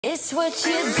It's what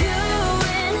you're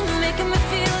doing, making me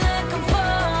feel like I'm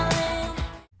falling.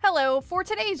 Hello, for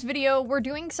today's video, we're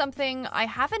doing something I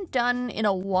haven't done in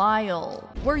a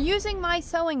while. We're using my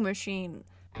sewing machine.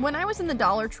 When I was in the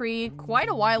Dollar Tree quite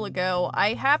a while ago,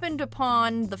 I happened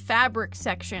upon the fabric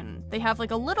section. They have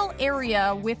like a little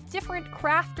area with different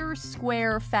crafter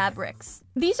square fabrics.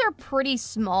 These are pretty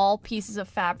small pieces of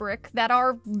fabric that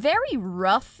are very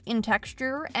rough in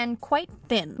texture and quite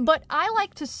thin. But I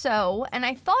like to sew, and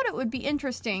I thought it would be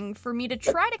interesting for me to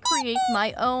try to create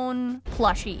my own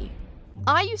plushie.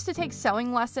 I used to take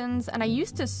sewing lessons, and I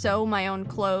used to sew my own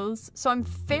clothes, so I'm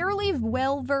fairly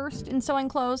well versed in sewing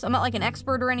clothes. I'm not like an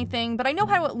expert or anything, but I know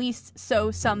how to at least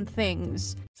sew some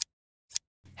things.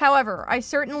 However, I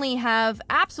certainly have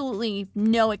absolutely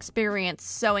no experience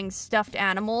sewing stuffed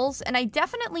animals, and I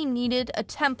definitely needed a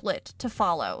template to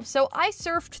follow. So I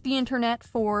surfed the internet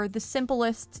for the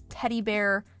simplest teddy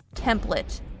bear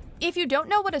template. If you don't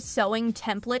know what a sewing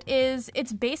template is,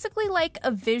 it's basically like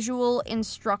a visual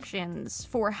instructions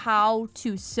for how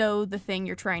to sew the thing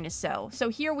you're trying to sew. So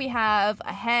here we have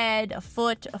a head, a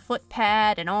foot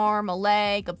pad, an arm, a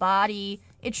leg, a body.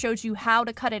 It shows you how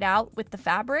to cut it out with the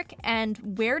fabric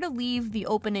and where to leave the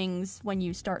openings when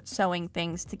you start sewing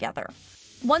things together.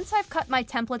 Once I've cut my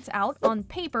templates out on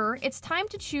paper, it's time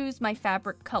to choose my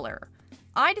fabric color.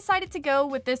 I decided to go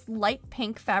with this light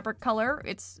pink fabric color.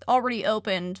 It's already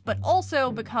opened, but also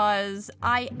because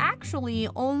I actually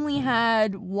only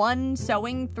had one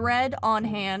sewing thread on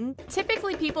hand.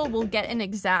 Typically people will get an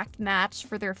exact match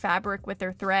for their fabric with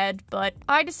their thread, but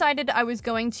I decided I was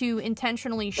going to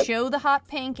intentionally show the hot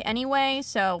pink anyway,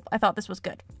 so I thought this was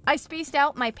good. I spaced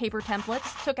out my paper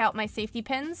templates, took out my safety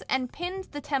pins, and pinned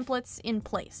the templates in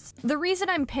place. The reason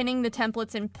I'm pinning the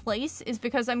templates in place is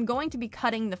because I'm going to be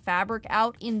cutting the fabric out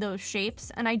in those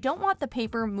shapes, and I don't want the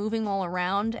paper moving all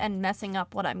around and messing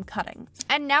up what I'm cutting.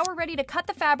 And now we're ready to cut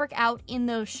the fabric out in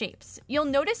those shapes. You'll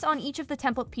notice on each of the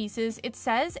template pieces, it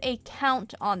says a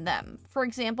count on them. For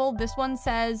example, this one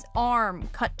says arm,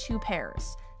 cut 2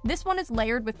 pairs. This one is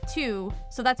layered with 2,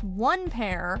 so that's 1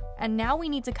 pair, and now we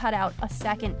need to cut out a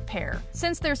second pair.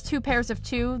 Since there's 2 pairs of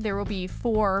 2, there will be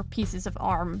 4 pieces of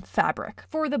arm fabric.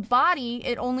 For the body,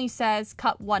 it only says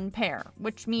cut 1 pair,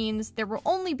 which means there will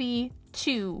only be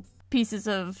 2 pieces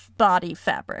of body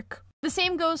fabric. The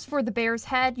same goes for the bear's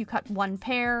head, you cut 1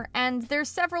 pair, and there's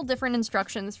several different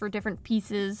instructions for different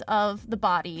pieces of the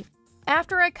body.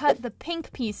 After I cut the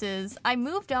pink pieces, I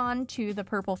moved on to the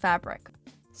purple fabric.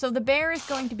 So the bear is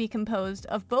going to be composed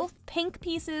of both pink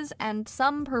pieces and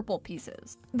some purple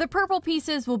pieces. The purple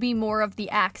pieces will be more of the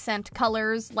accent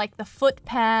colors, like the foot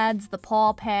pads, the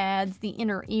paw pads, the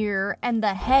inner ear, and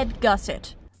the head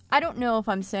gusset. I don't know if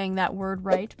I'm saying that word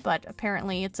right, but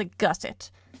apparently it's a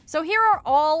gusset. So here are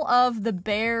all of the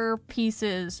bear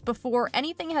pieces before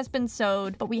anything has been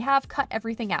sewed, but we have cut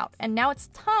everything out. And now it's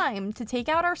time to take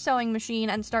out our sewing machine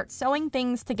and start sewing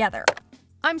things together.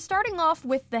 I'm starting off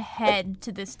with the head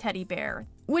to this teddy bear,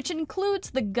 which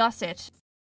includes the gusset.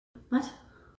 What?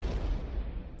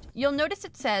 You'll notice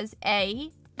it says A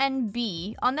and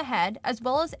B on the head, as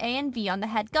well as A and B on the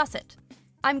head gusset.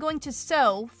 I'm going to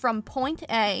sew from point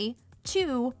A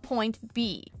to point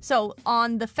B. So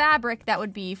on the fabric, that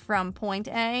would be from point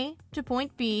A to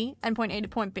point B and point A to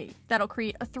point B. That'll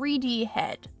create a 3D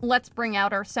head. Let's bring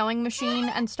out our sewing machine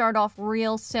and start off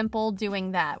real simple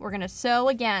doing that. We're gonna sew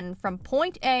again from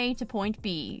point A to point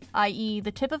B, i.e.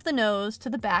 the tip of the nose to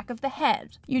the back of the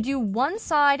head. You do one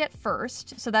side at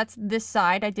first, so that's this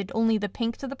side. I did only the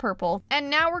pink to the purple. And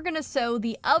now we're gonna sew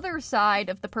the other side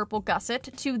of the purple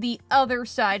gusset to the other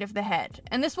side of the head.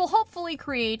 And this will hopefully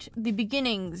create the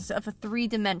beginnings of a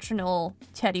 3-dimensional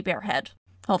teddy bear head.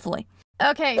 Hopefully.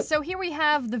 Okay, so here we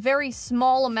have the very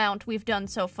small amount we've done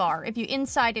so far. If you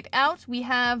inside it out, we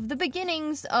have the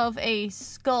beginnings of a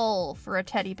skull for a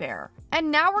teddy bear.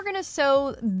 And now we're gonna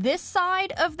sew this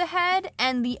side of the head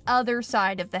and the other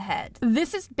side of the head.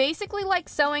 This is basically like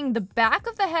sewing the back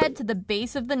of the head to the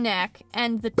base of the neck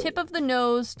and the tip of the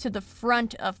nose to the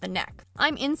front of the neck.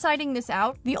 I'm insiding this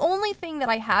out. The only thing that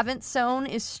I haven't sewn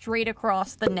is straight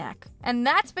across the neck. And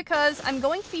that's because I'm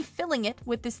going to be filling it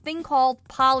with this thing called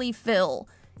polyfill.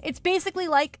 It's basically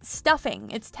like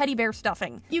stuffing. It's teddy bear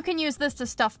stuffing. You can use this to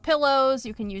stuff pillows,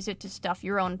 you can use it to stuff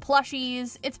your own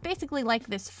plushies. It's basically like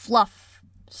this fluff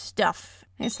stuff.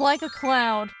 It's like a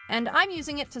cloud, and I'm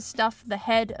using it to stuff the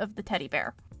head of the teddy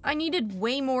bear. I needed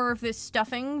way more of this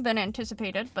stuffing than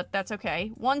anticipated, but that's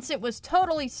okay. Once it was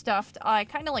totally stuffed, I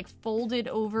kind of like folded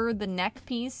over the neck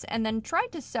piece and then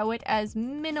tried to sew it as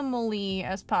minimally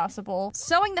as possible.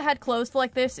 Sewing the head closed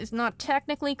like this is not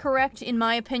technically correct in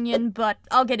my opinion, but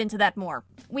I'll get into that more.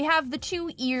 We have the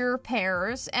 2 ear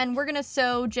pairs, and we're gonna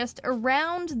sew just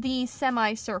around the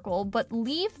semicircle, but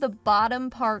leave the bottom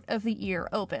part of the ear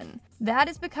open. That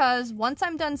is because once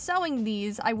I'm done sewing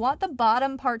these, I want the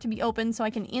bottom part to be open so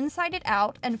I can inside it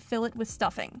out and fill it with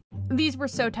stuffing. These were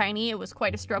so tiny, it was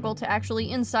quite a struggle to actually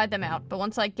inside them out, but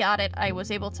once I got it, I was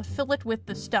able to fill it with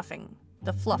the stuffing.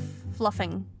 The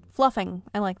fluffing,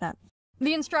 I like that.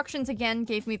 The instructions again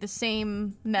gave me the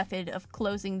same method of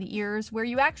closing the ears, where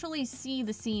you actually see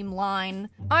the seam line.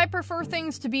 I prefer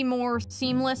things to be more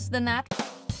seamless than that,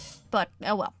 but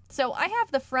oh well. So I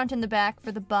have the front and the back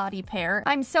for the body pair.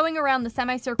 I'm sewing around the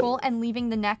semicircle and leaving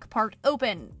the neck part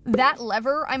open. That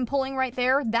lever I'm pulling right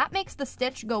there, that makes the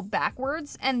stitch go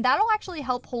backwards, and that'll actually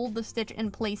help hold the stitch in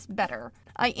place better.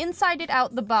 I insided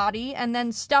out the body and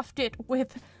then stuffed it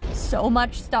with so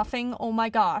much stuffing, oh my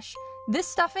gosh. This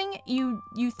stuffing, you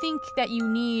think that you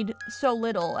need so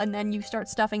little, and then you start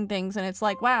stuffing things and it's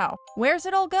like, wow, where's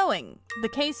it all going? The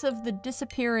case of the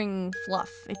disappearing fluff.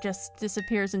 It just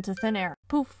disappears into thin air.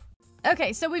 Poof.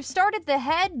 Okay, so we've started the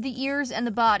head, the ears, and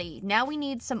the body. Now we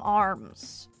need some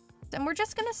arms. And we're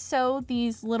just gonna sew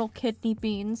these little kidney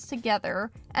beans together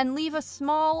and leave a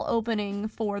small opening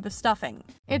for the stuffing.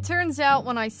 It turns out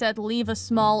when I said leave a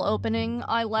small opening,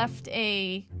 I left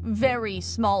a very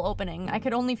small opening. I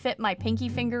could only fit my pinky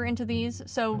finger into these,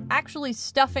 so actually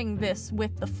stuffing this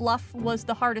with the fluff was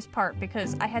the hardest part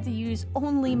because I had to use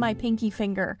only my pinky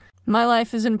finger. My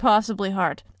life is impossibly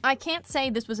hard. I can't say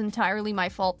this was entirely my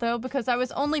fault though, because I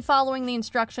was only following the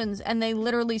instructions and they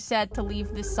literally said to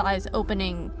leave this size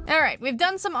opening. Alright, we've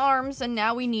done some arms and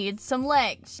now we need some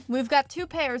legs. We've got 2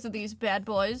 pairs of these bad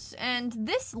boys, and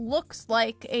this looks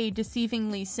like a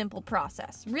deceivingly simple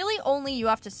process. Really only you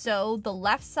have to sew the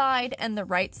left side and the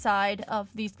right side of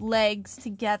these legs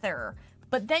together.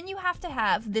 But then you have to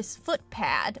have this foot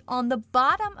pad on the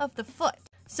bottom of the foot.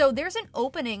 So there's an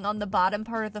opening on the bottom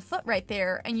part of the foot right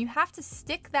there, and you have to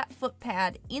stick that foot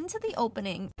pad into the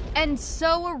opening and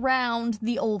sew around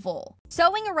the oval.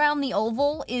 Sewing around the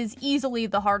oval is easily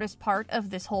the hardest part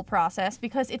of this whole process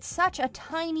because it's such a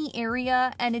tiny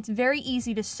area and it's very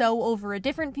easy to sew over a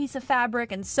different piece of fabric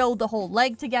and sew the whole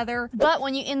leg together. But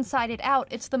when you inside it out,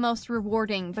 it's the most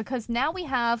rewarding because now we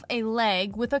have a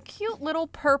leg with a cute little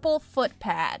purple foot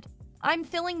pad. I'm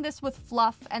filling this with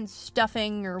fluff and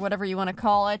stuffing, or whatever you want to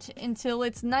call it, until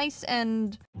it's nice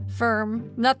and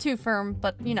firm. Not too firm,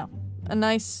 but, you know, a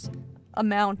nice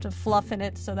amount of fluff in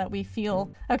it so that we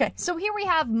feel... Okay, so here we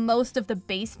have most of the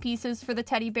base pieces for the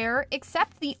teddy bear,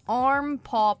 except the arm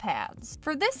paw pads.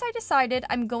 For this, I decided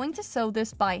I'm going to sew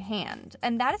this by hand,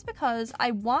 and that is because I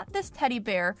want this teddy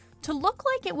bear to look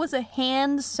like it was a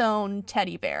hand-sewn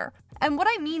teddy bear. And what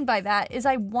I mean by that is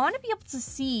I want to be able to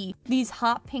see these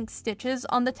hot pink stitches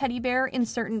on the teddy bear in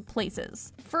certain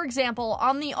places. For example,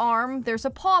 on the arm, there's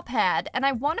a paw pad, and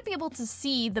I want to be able to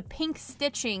see the pink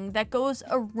stitching that goes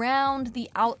around the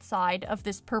outside of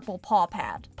this purple paw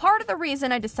pad. Part of the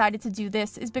reason I decided to do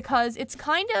this is because it's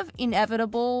kind of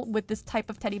inevitable with this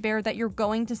type of teddy bear that you're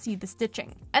going to see the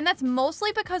stitching. And that's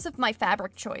mostly because of my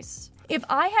fabric choice. If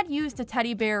I had used a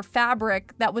teddy bear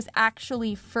fabric that was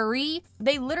actually furry,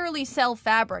 they literally sell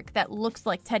fabric that looks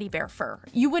like teddy bear fur.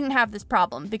 You wouldn't have this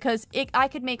problem because I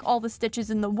could make all the stitches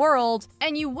in the world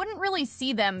and you wouldn't really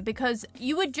see them because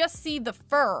you would just see the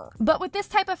fur. But with this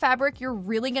type of fabric, you're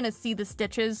really gonna see the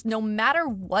stitches no matter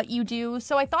what you do.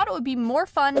 So I thought it would be more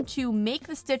fun to make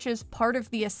the stitches part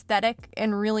of the aesthetic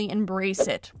and really embrace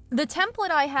it. The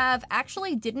template I have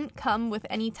actually didn't come with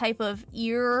any type of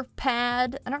ear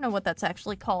pad. I don't know what that's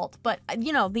actually called, but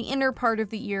you know, the inner part of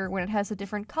the ear when it has a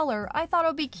different color. I thought it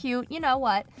would be cute. You know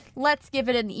what? Let's give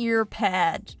it an ear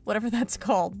pad, whatever that's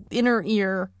called, inner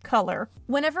ear color.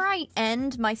 Whenever I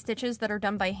end my stitches that are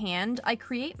done by hand, I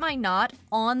create my knot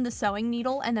on the sewing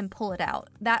needle and then pull it out.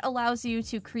 That allows you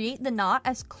to create the knot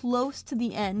as close to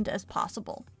the end as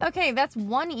possible. Okay, that's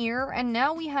one ear, and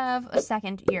now we have a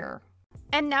second ear.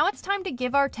 And now it's time to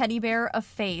give our teddy bear a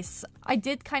face. I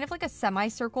did kind of like a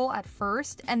semicircle at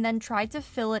first and then tried to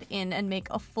fill it in and make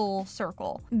a full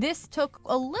circle. This took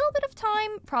a little bit of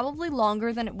time, probably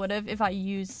longer than it would have if I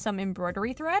used some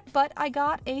embroidery thread, but I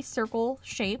got a circle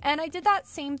shape and I did that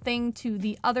same thing to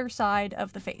the other side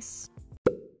of the face.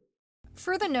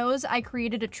 For the nose, I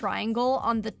created a triangle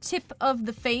on the tip of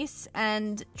the face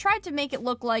and tried to make it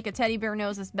look like a teddy bear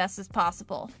nose as best as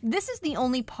possible. This is the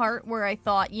only part where I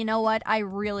thought, you know what, I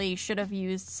really should have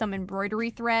used some embroidery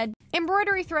thread.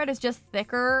 Embroidery thread is just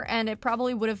thicker, and it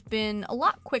probably would have been a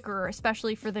lot quicker,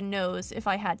 especially for the nose, if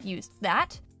I had used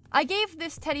that. I gave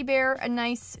this teddy bear a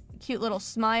nice, cute little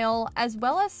smile, as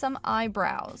well as some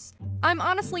eyebrows. I'm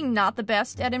honestly not the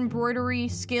best at embroidery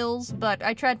skills, but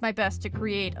I tried my best to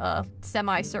create a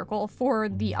semicircle for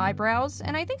the eyebrows,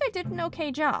 and I think I did an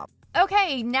okay job.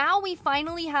 Okay, now we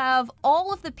finally have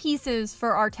all of the pieces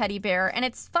for our teddy bear, and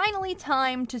it's finally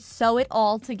time to sew it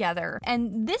all together.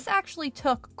 And this actually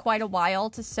took quite a while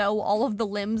to sew all of the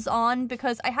limbs on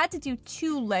because I had to do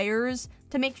 2 layers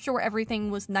to make sure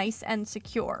everything was nice and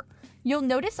secure. You'll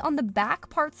notice on the back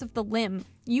parts of the limb,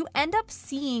 you end up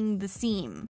seeing the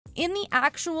seam. In the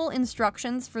actual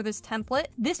instructions for this template,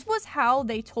 this was how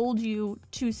they told you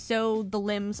to sew the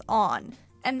limbs on.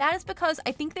 And that is because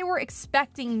I think they were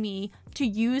expecting me to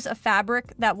use a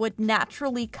fabric that would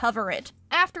naturally cover it.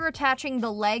 After attaching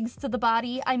the legs to the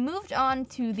body, I moved on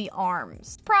to the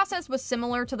arms. The process was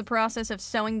similar to the process of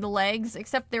sewing the legs,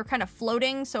 except they're kind of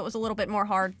floating, so it was a little bit more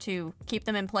hard to keep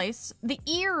them in place. The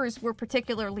ears were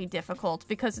particularly difficult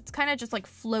because it's kind of just like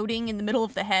floating in the middle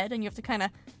of the head, and you have to kind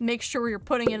of make sure you're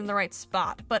putting it in the right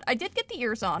spot. But I did get the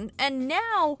ears on, and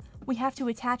now we have to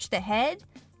attach the head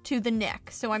to the neck.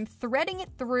 So I'm threading it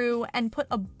through and put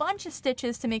a bunch of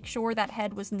stitches to make sure that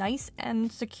head was nice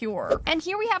and secure. And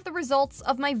here we have the results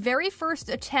of my very first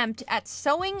attempt at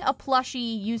sewing a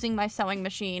plushie using my sewing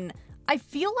machine. I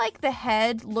feel like the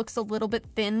head looks a little bit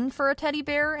thin for a teddy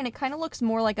bear, and it kind of looks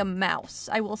more like a mouse,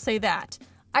 I will say that.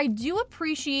 I do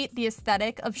appreciate the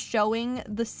aesthetic of showing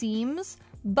the seams,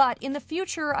 but in the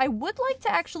future, I would like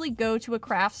to actually go to a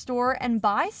craft store and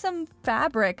buy some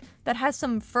fabric that has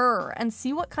some fur and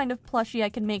see what kind of plushie I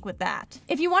can make with that.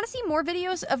 If you want to see more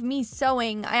videos of me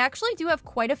sewing, I actually do have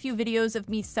quite a few videos of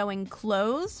me sewing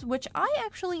clothes, which I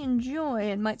actually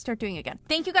enjoy and might start doing again.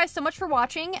 Thank you guys so much for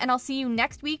watching, and I'll see you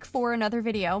next week for another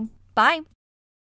video. Bye!